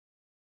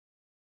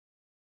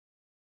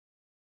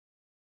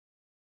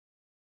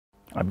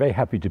I'm very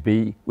happy to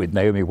be with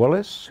Naomi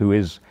Wallace, who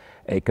is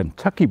a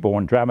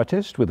Kentucky-born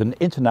dramatist with an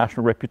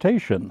international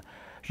reputation.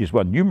 She's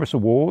won numerous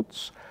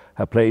awards,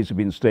 her plays have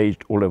been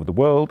staged all over the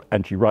world,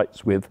 and she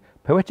writes with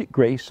poetic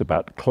grace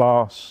about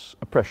class,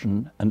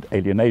 oppression, and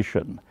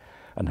alienation.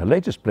 And her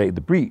latest play,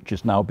 The Breach,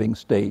 is now being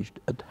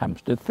staged at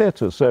Hampstead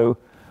Theatre. So,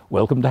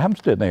 welcome to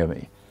Hampstead,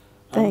 Naomi.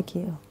 Thank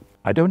you.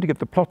 I don't want to give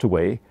the plot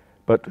away,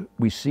 but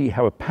we see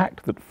how a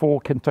pact that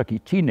 4 Kentucky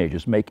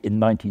teenagers make in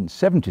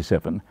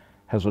 1977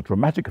 has a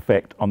dramatic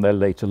effect on their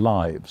later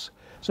lives.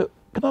 So,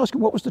 can I ask you,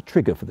 what was the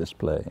trigger for this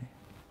play?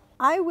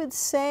 I would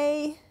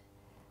say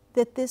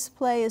that this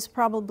play is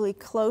probably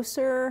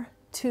closer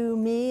to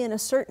me in a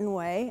certain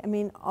way. I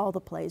mean, all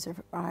the plays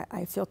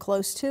I feel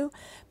close to,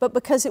 but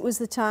because it was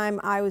the time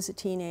I was a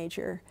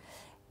teenager.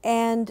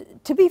 And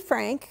to be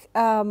frank,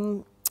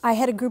 I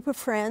had a group of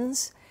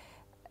friends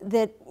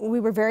that we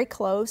were very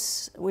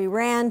close. We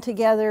ran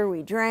together,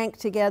 we drank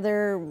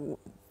together,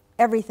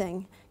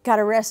 everything. Got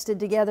arrested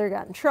together,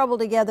 got in trouble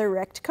together,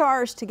 wrecked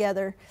cars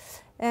together.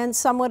 And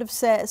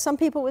some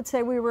people would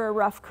say we were a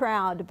rough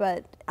crowd,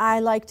 but I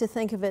like to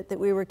think of it that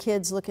we were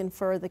kids looking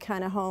for the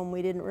kind of home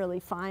we didn't really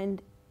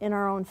find in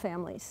our own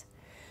families.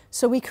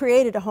 So we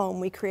created a home,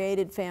 we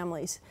created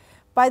families.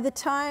 By the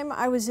time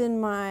I was in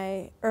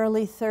my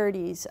early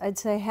 30s, I'd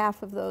say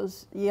half of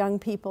those young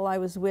people I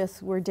was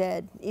with were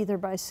dead, either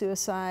by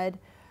suicide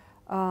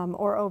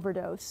or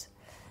overdose.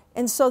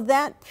 And so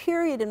that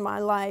period in my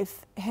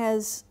life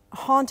has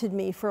haunted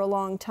me for a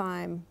long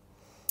time.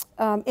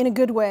 In a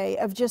good way,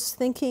 of just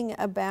thinking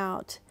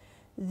about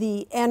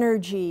the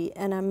energy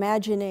and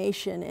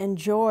imagination and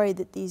joy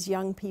that these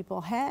young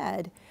people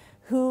had,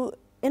 who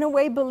in a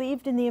way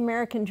believed in the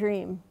American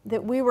dream,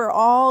 that we were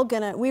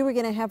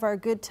gonna have our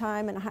good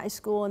time in high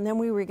school, and then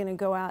we were gonna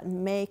go out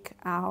and make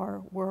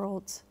our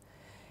worlds.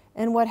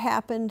 And what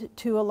happened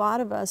to a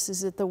lot of us is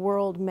that the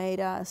world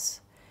made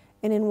us,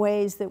 and in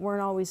ways that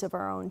weren't always of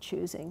our own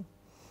choosing.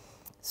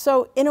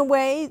 So in a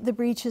way, The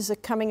Breach is a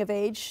coming of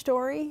age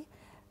story.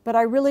 But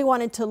I really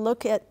wanted to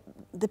look at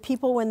the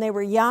people when they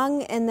were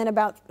young, and then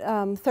about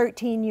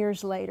 13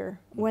 years later,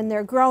 when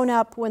they're grown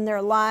up, when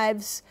their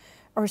lives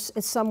are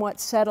somewhat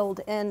settled,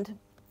 and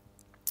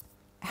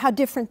how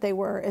different they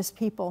were as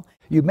people.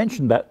 You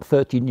mentioned that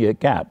 13-year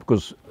gap,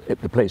 because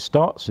the play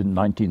starts in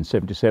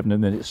 1977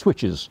 and then it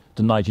switches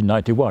to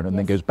 1991 and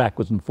then goes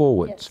backwards and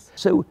forwards. Yes.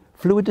 So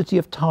fluidity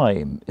of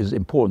time is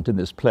important in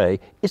this play.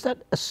 Is that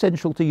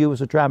essential to you as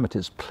a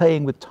dramatist,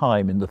 playing with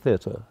time in the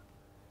theatre?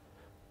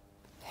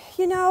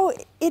 You know,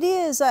 it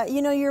is.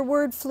 You know, your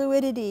word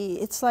fluidity,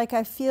 it's like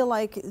I feel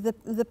like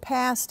the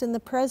past and the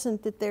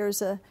present, that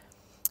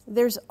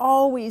there's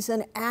always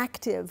an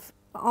active,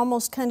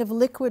 almost kind of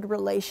liquid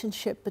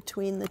relationship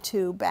between the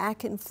two,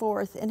 back and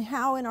forth, and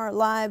how in our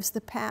lives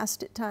the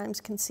past at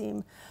times can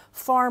seem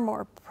far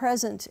more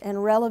present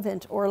and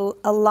relevant or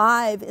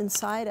alive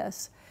inside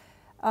us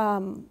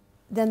than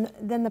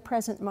the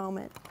present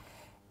moment.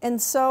 And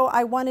so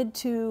I wanted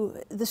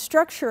the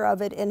structure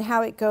of it and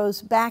how it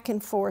goes back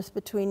and forth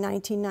between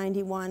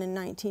 1991 and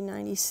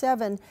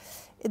 1997,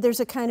 there's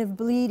a kind of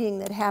bleeding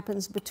that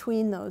happens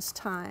between those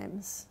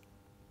times.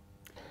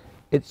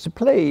 It's a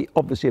play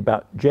obviously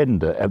about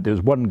gender.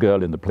 There's one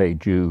girl in the play,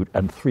 Jude,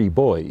 and 3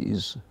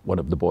 boys, one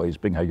of the boys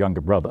being her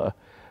younger brother.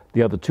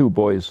 The other 2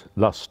 boys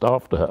lust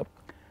after her.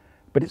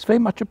 But it's very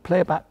much a play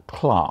about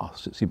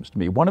class, it seems to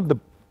me. One of the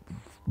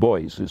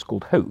boys is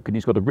called Hoke, and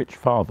he's got a rich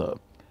father.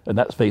 And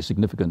that's very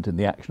significant in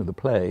the action of the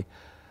play.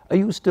 Are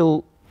you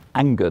still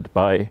angered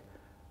by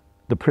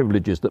the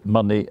privileges that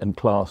money and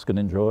class can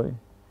enjoy?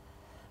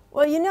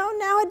 Well, you know,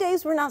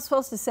 nowadays we're not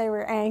supposed to say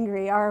we're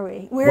angry, are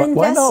we? We're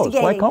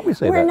investigating. Why not? Why can't we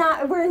say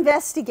that? We're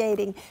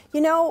investigating.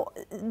 You know,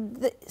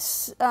 the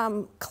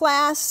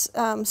class,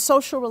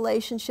 social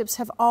relationships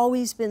have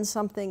always been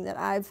something that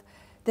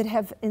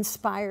have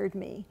inspired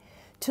me.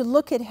 To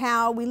look at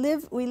how we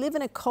live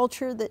in a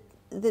culture that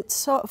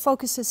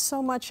focuses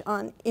so much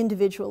on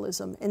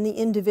individualism and the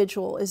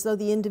individual, as though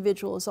the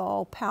individual is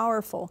all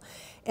powerful,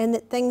 and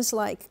that things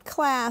like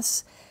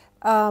class,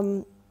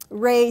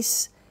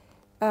 race,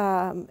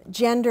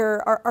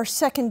 gender are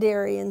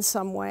secondary in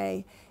some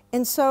way.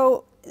 And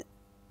so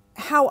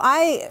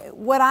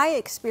what I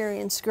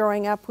experienced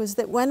growing up was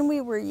that when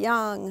we were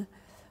young,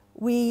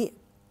 we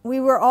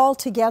were all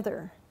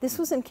together. This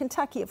was in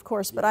Kentucky, of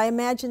course, but I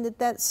imagine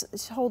that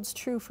holds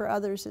true for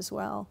others as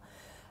well.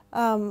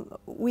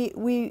 We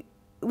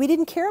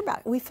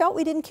felt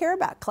we didn't care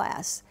about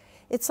class.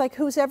 It's like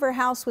whosever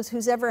house was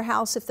whosever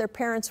house. If their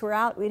parents were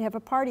out, we'd have a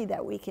party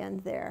that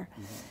weekend there.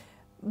 Mm-hmm.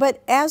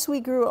 But as we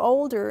grew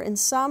older, and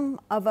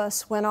some of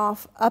us went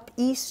off up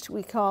east,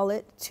 we call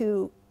it,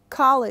 to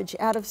college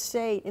out of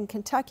state in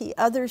Kentucky.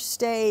 Others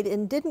stayed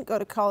and didn't go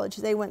to college.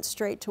 They went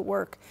straight to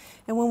work.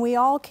 And when we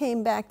all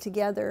came back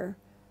together,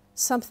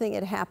 something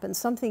had happened,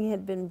 something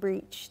had been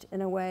breached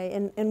in a way,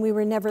 and we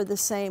were never the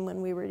same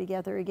when we were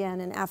together again,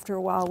 and after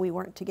a while we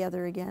weren't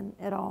together again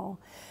at all.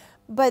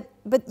 But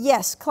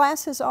yes,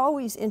 class has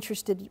always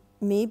interested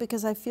me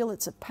because I feel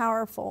it's a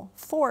powerful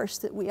force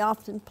that we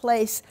often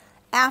place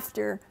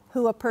after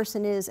who a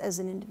person is as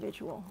an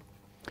individual.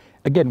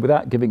 Again,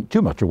 without giving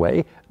too much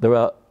away, there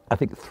are, I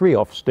think, 3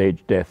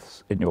 offstage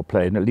deaths in your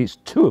play, and at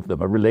least 2 of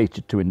them are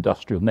related to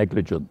industrial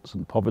negligence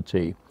and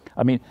poverty.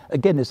 I mean,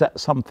 again, is that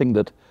something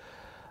that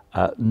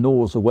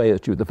gnaws away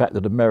at you, the fact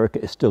that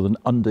America is still an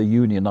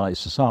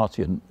under-unionized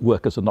society and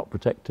workers are not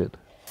protected?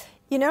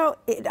 You know,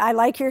 I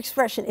like your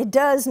expression. It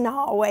does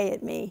gnaw away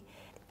at me.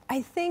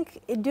 I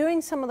think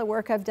doing some of the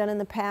work I've done in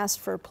the past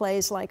for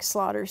plays like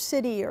Slaughter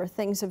City or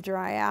Things of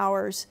Dry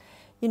Hours,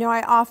 you know,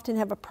 I often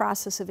have a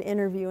process of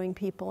interviewing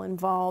people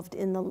involved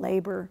in the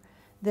labor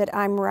that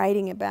I'm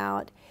writing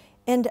about.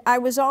 And I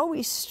was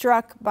always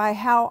struck by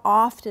how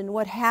often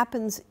what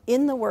happens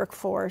in the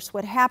workforce,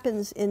 what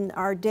happens in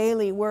our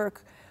daily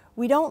work,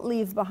 we don't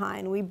leave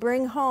behind. We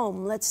bring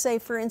home. Let's say,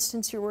 for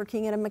instance, you're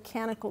working at a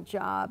mechanical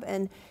job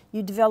and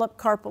you develop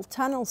carpal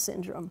tunnel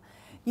syndrome.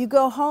 You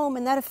go home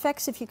and that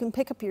affects if you can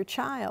pick up your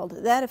child.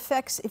 That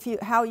affects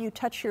how you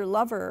touch your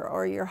lover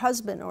or your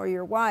husband or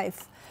your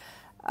wife.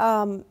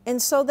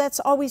 And so that's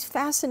always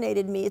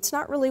fascinated me. It's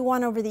not really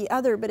one over the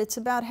other, but it's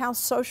about how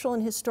social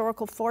and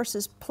historical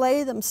forces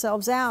play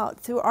themselves out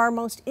through our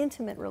most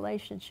intimate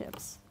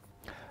relationships.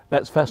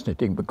 That's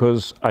fascinating,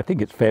 because I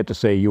think it's fair to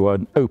say you are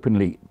an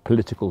openly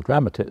political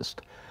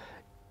dramatist.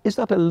 Is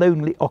that a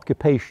lonely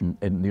occupation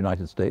in the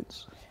United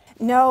States?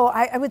 No,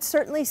 I would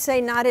certainly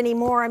say not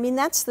anymore. I mean,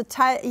 that's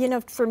you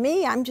know, for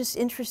me, I'm just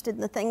interested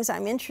in the things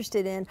I'm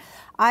interested in.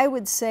 I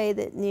would say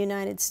that in the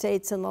United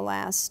States in the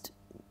last,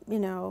 you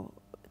know,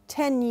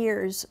 10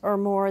 years or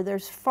more,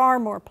 there's far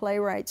more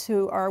playwrights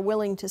who are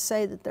willing to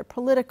say that they're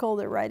political,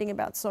 they're writing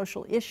about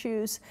social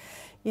issues,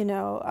 you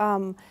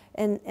know,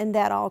 and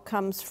that all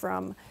comes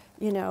from,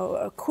 you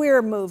know,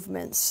 queer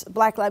movements,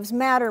 Black Lives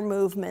Matter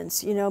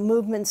movements, you know,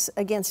 movements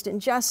against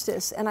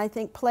injustice. And I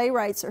think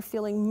playwrights are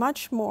feeling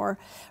much more,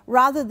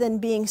 rather than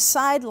being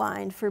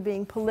sidelined for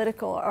being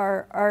political,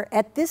 are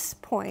at this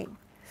point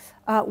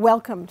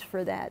welcomed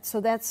for that.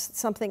 So that's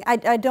something,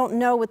 I don't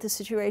know what the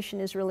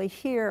situation is really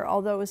here,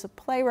 although as a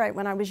playwright,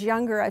 when I was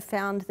younger, I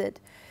found that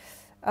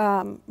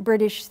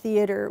British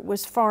theater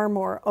was far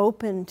more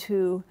open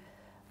to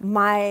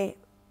my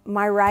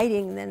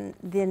writing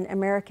than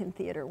American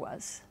theater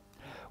was.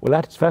 Well,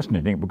 that's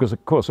fascinating, because,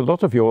 of course, a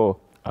lot of your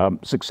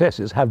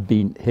successes have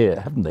been here,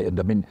 haven't they? And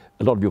I mean,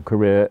 a lot of your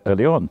career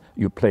early on,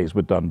 your plays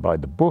were done by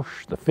the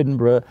Bush, the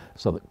Finborough,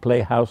 Southwark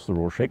Playhouse, the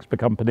Royal Shakespeare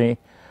Company.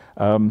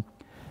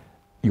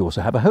 You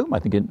also have a home, I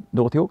think, in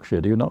North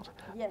Yorkshire, do you not?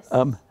 Yes.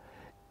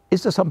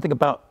 Is there something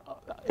about,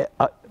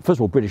 first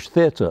of all, British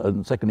theatre,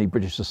 and secondly,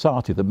 British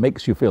society, that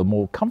makes you feel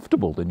more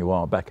comfortable than you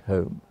are back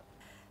home?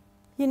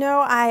 You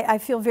know, I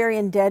feel very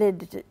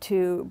indebted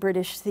to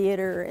British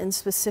theatre, and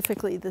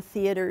specifically the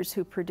theatres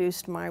who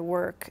produced my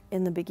work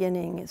in the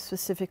beginning,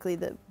 specifically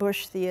the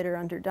Bush Theatre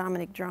under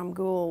Dominic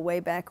Dromgoole way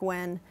back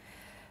when.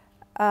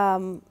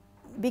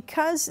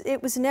 Because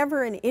it was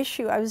never an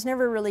issue. I was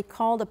never really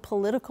called a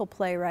political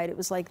playwright. It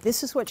was like,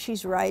 this is what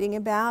she's writing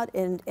about,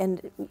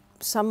 and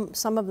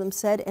some of them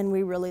said, and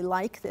we really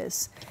like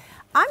this.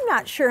 I'm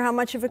not sure how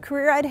much of a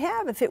career I'd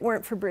have if it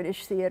weren't for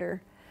British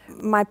theatre.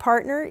 My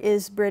partner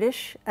is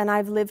British, and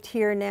I've lived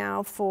here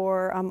now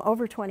for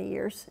over 20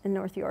 years in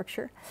North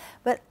Yorkshire.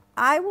 But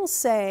I will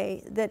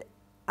say that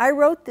I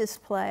wrote this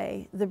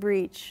play, The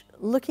Breach,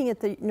 looking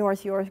at the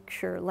North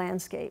Yorkshire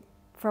landscape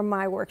from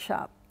my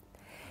workshop.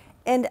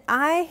 And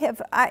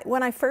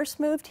when I first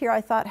moved here, I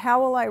thought, how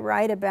will I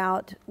write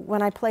about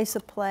when I place a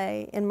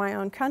play in my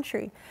own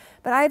country?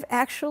 But I've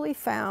actually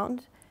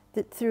found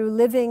that through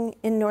living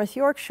in North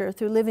Yorkshire,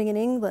 through living in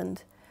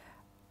England,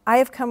 I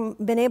have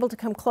been able to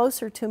come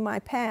closer to my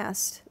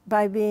past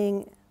by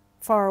being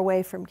far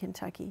away from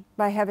Kentucky,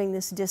 by having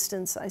this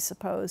distance, I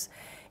suppose.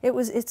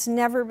 It's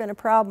never been a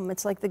problem.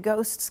 It's like the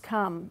ghosts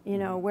come, you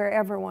know,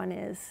 wherever one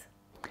is.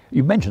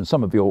 You mentioned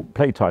some of your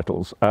play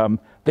titles.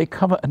 They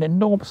cover an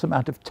enormous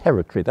amount of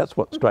territory. That's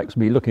what strikes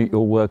me looking at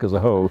your work as a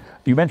whole.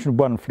 You mentioned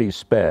One Flea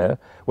Spare.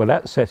 Well,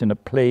 that's set in a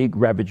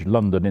plague-ravaged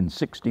London in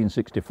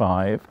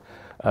 1665.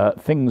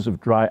 Things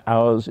of Dry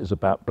Hours is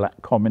about black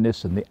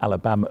communists in the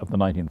Alabama of the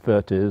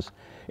 1930s.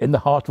 In the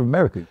Heart of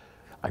America,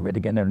 I read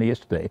again only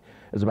yesterday,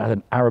 is about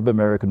an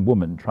Arab-American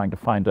woman trying to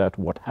find out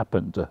what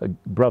happened to her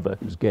brother,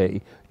 who's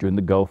gay, during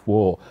the Gulf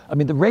War. I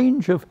mean, the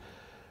range of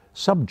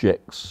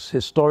subjects,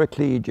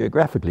 historically,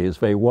 geographically, is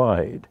very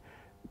wide.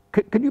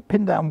 Can you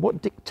pin down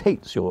what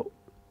dictates your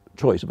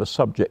choice of a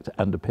subject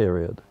and a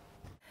period?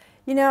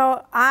 You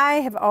know, I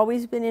have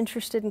always been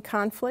interested in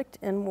conflict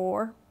and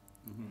war.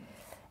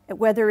 Mm-hmm.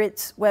 Whether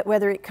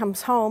it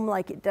comes home,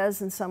 like it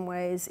does in some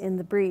ways in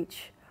The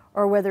Breach,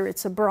 or whether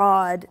it's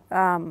abroad,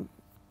 some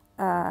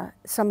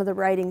of the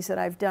writings that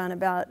I've done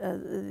about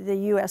the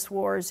U.S.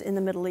 wars in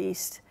the Middle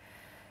East.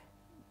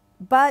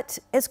 But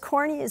as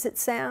corny as it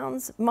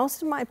sounds,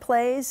 most of my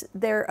plays,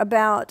 they're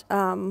about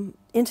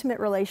intimate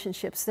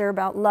relationships. They're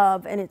about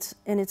love in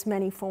its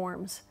many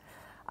forms.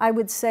 I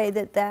would say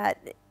that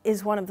that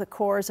is one of the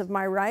cores of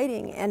my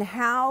writing, and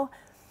how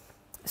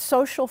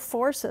social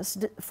forces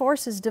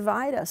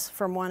divide us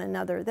from one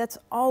another. That's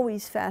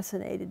always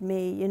fascinated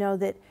me, you know,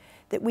 that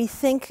we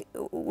think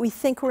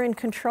we're in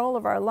control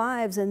of our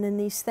lives, and then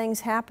these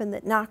things happen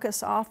that knock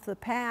us off the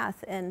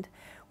path, and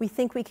we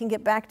think we can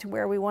get back to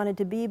where we wanted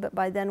to be, but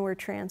by then we're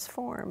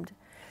transformed.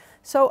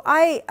 So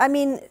I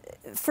mean,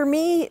 for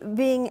me,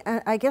 being,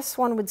 I guess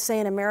one would say,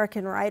 an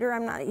American writer,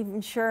 I'm not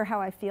even sure how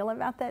I feel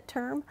about that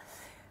term.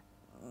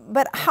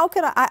 But how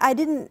could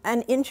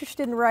I'm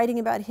interested in writing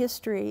about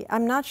history.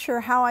 I'm not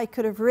sure how I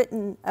could have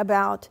written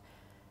about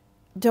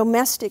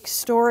domestic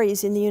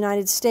stories in the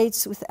United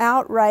States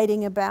without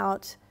writing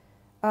about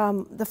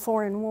the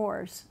foreign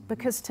wars.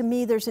 Because to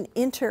me, there's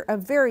a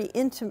very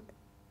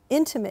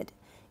intimate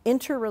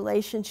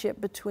interrelationship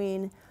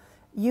between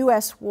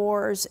U.S.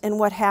 wars and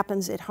what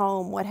happens at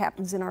home, what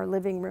happens in our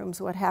living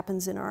rooms, what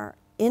happens in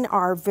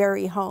our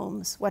very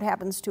homes, what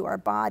happens to our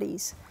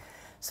bodies.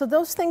 So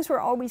those things were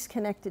always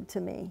connected to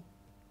me.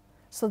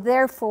 So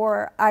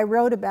therefore, I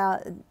wrote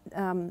about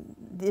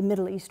the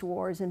Middle East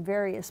wars in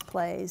various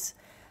plays.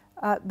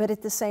 But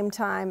at the same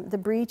time,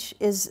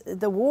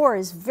 the war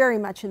is very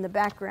much in the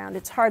background.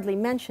 It's hardly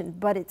mentioned,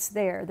 but it's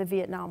there, the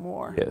Vietnam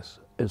War. Yes.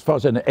 As far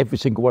as in every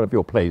single one of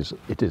your plays,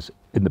 it is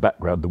in the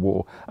background, the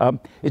war.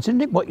 It's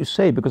interesting what you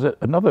say, because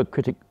another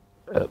critic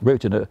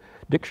wrote in a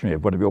dictionary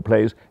of one of your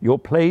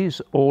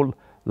plays all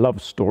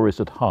love stories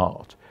at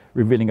heart,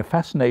 revealing a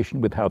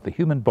fascination with how the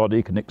human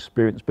body can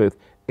experience both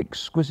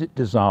exquisite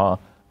desire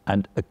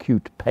and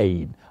acute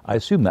pain. I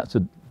assume that's a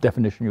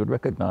definition you would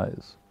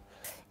recognize.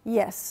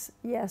 Yes,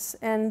 yes,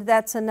 and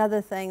that's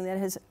another thing that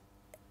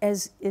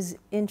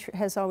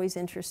has always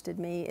interested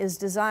me, is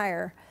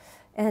desire,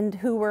 and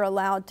who we're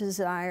allowed to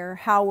desire,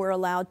 how we're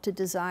allowed to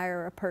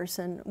desire a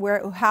person,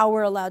 how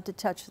we're allowed to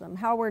touch them,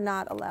 how we're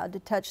not allowed to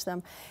touch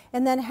them,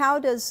 and then how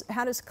does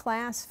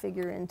class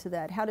figure into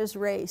that? How does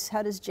race,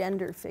 how does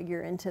gender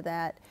figure into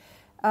that?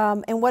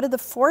 And what are the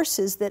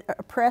forces that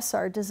oppress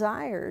our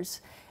desires?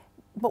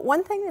 But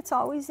one thing that's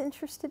always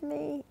interested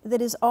me,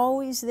 that is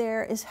always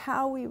there, is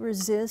how we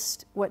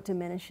resist what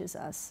diminishes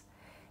us.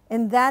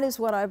 And that is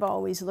what I've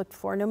always looked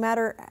for. No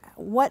matter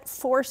what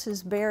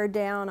forces bear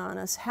down on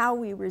us, how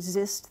we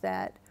resist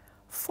that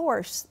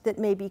force that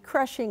may be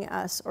crushing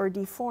us or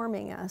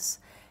deforming us.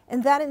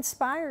 And that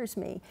inspires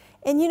me.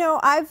 And you know,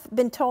 I've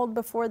been told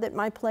before that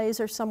my plays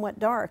are somewhat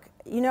dark.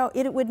 You know,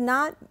 it would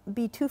not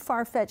be too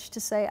far-fetched to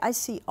say I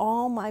see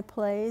all my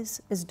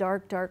plays as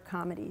dark, dark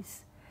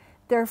comedies.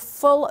 They're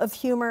full of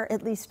humor,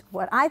 at least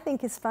what I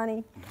think is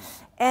funny,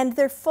 and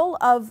they're full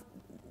of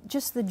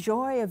just the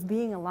joy of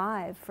being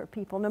alive for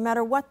people, no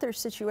matter what their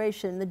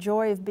situation, the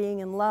joy of being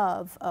in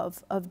love,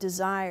 of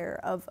desire,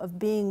 of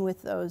being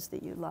with those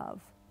that you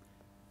love.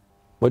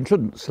 One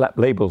shouldn't slap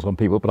labels on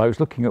people, but I was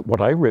looking at what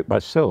I wrote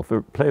myself,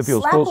 a play of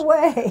yours called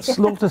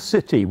Slaughter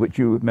City, which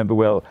you remember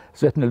well,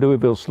 set in a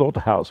Louisville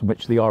slaughterhouse in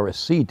which the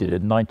RSC did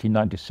in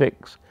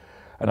 1996.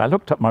 And I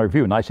looked up my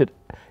review and I said,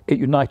 it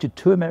united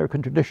two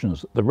American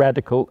traditions, the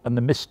radical and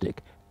the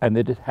mystic, and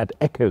that it had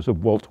echoes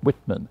of Walt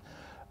Whitman.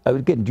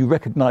 Again, do you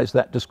recognize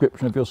that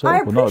description of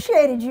yourself or not? I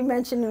appreciated you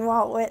mentioning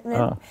Walt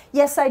Whitman.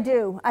 Yes, I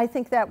do. I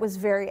think that was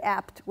very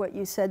apt, what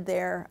you said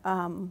there,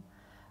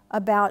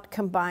 about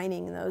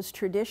combining those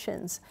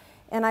traditions.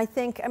 And I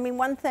think, I mean,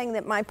 one thing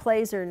that my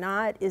plays are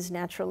not is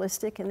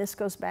naturalistic, and this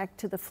goes back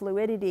to the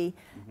fluidity.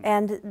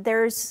 And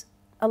there's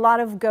a lot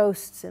of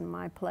ghosts in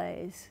my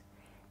plays.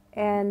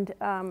 And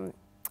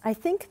I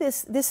think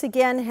this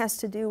again has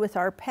to do with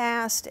our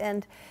past,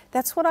 and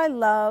that's what I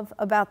love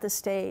about the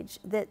stage,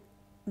 that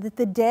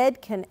the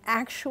dead can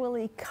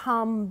actually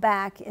come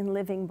back in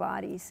living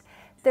bodies.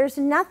 There's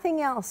nothing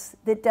else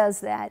that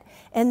does that,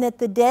 and that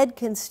the dead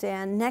can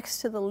stand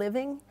next to the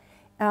living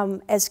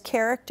as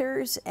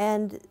characters,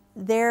 and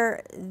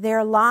they're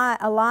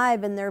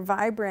alive and they're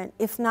vibrant,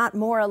 if not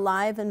more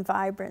alive and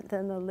vibrant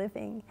than the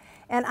living.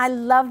 And I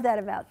love that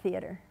about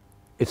theater.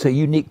 It's a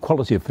unique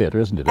quality of theatre,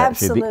 isn't it?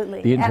 Absolutely.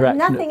 Actually? The interaction.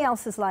 Nothing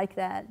else is like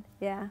that,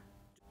 yeah.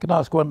 Can I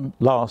ask one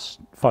last,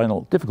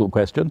 final, difficult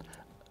question?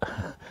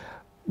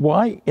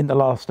 Why, in the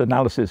last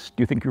analysis,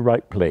 do you think you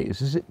write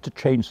plays? Is it to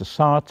change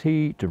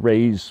society, to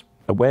raise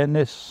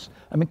awareness?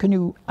 I mean, can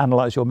you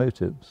analyse your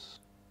motives?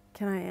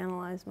 Can I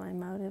analyse my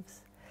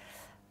motives?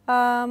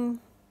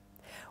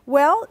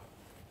 Well,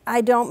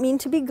 I don't mean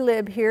to be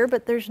glib here,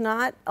 but there's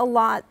not a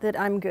lot that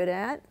I'm good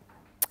at.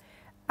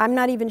 I'm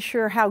not even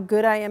sure how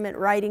good I am at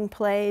writing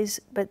plays,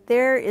 but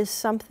there is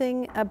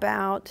something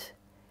about,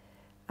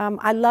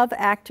 I love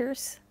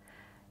actors,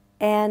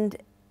 and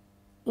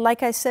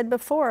like I said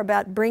before,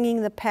 about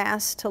bringing the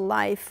past to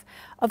life,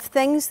 of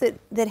things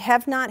that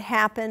have not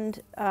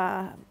happened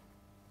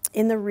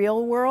in the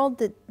real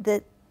world,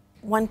 that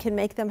one can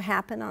make them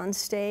happen on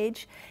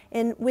stage.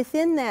 And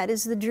within that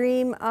is the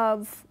dream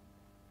of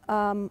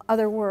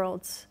other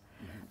worlds.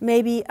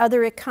 Maybe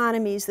other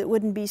economies that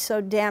wouldn't be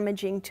so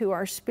damaging to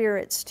our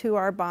spirits, to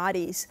our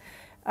bodies.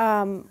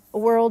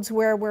 Worlds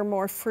where we're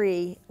more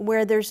free,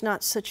 where there's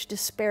not such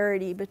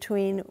disparity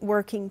between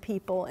working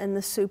people and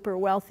the super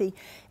wealthy.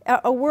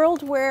 A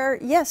world where,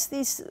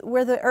 yes,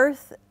 where the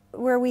earth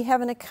where we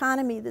have an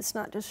economy that's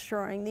not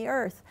destroying the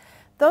earth.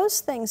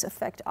 Those things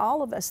affect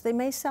all of us. They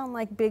may sound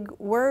like big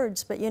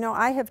words, but you know,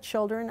 I have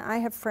children, I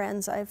have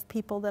friends, I have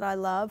people that I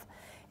love,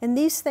 and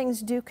these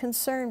things do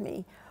concern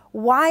me.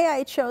 Why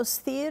I chose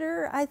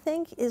theater, I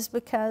think, is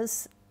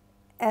because,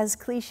 as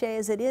cliche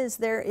as it is,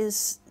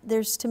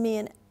 there's to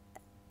me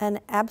an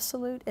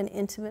absolute and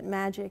intimate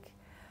magic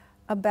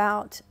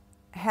about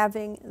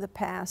having the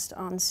past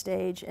on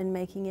stage and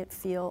making it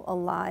feel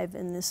alive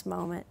in this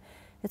moment.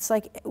 It's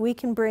like we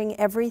can bring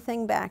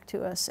everything back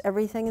to us,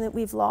 everything that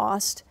we've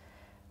lost.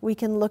 We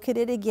can look at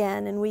it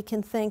again and we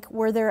can think,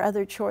 were there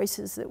other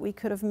choices that we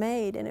could have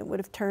made and it would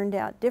have turned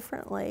out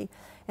differently?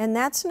 And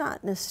that's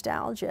not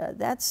nostalgia.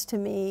 That's, to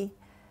me,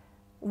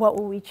 what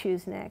will we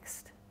choose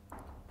next?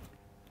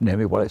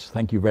 Naomi Wallace,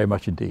 thank you very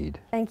much indeed.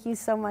 Thank you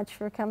so much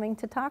for coming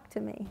to talk to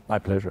me. My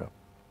pleasure.